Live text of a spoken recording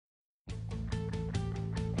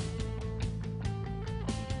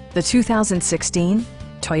the 2016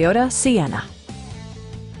 Toyota Sienna.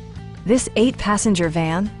 This 8-passenger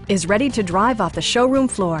van is ready to drive off the showroom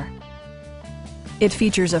floor. It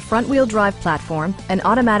features a front-wheel drive platform, an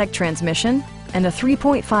automatic transmission, and a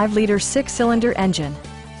 3.5-liter 6-cylinder engine.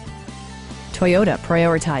 Toyota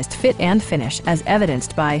prioritized fit and finish as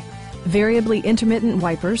evidenced by variably intermittent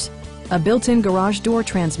wipers, a built-in garage door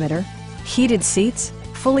transmitter, heated seats,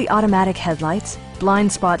 fully automatic headlights,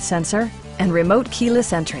 blind spot sensor, and remote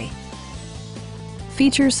keyless entry.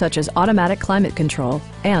 Features such as automatic climate control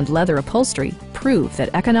and leather upholstery prove that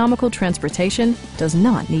economical transportation does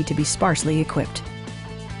not need to be sparsely equipped.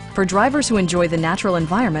 For drivers who enjoy the natural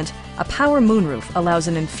environment, a power moonroof allows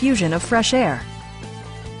an infusion of fresh air.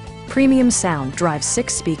 Premium sound drives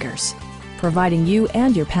 6 speakers, providing you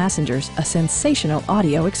and your passengers a sensational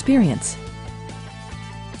audio experience.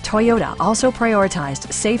 Toyota also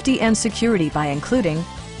prioritized safety and security by including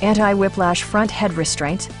anti-whiplash front head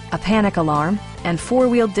restraint, a panic alarm, and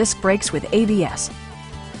 4-wheel disc brakes with ABS.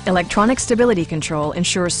 Electronic stability control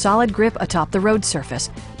ensures solid grip atop the road surface,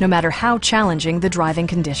 no matter how challenging the driving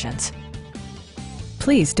conditions.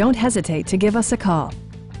 Please don't hesitate to give us a call.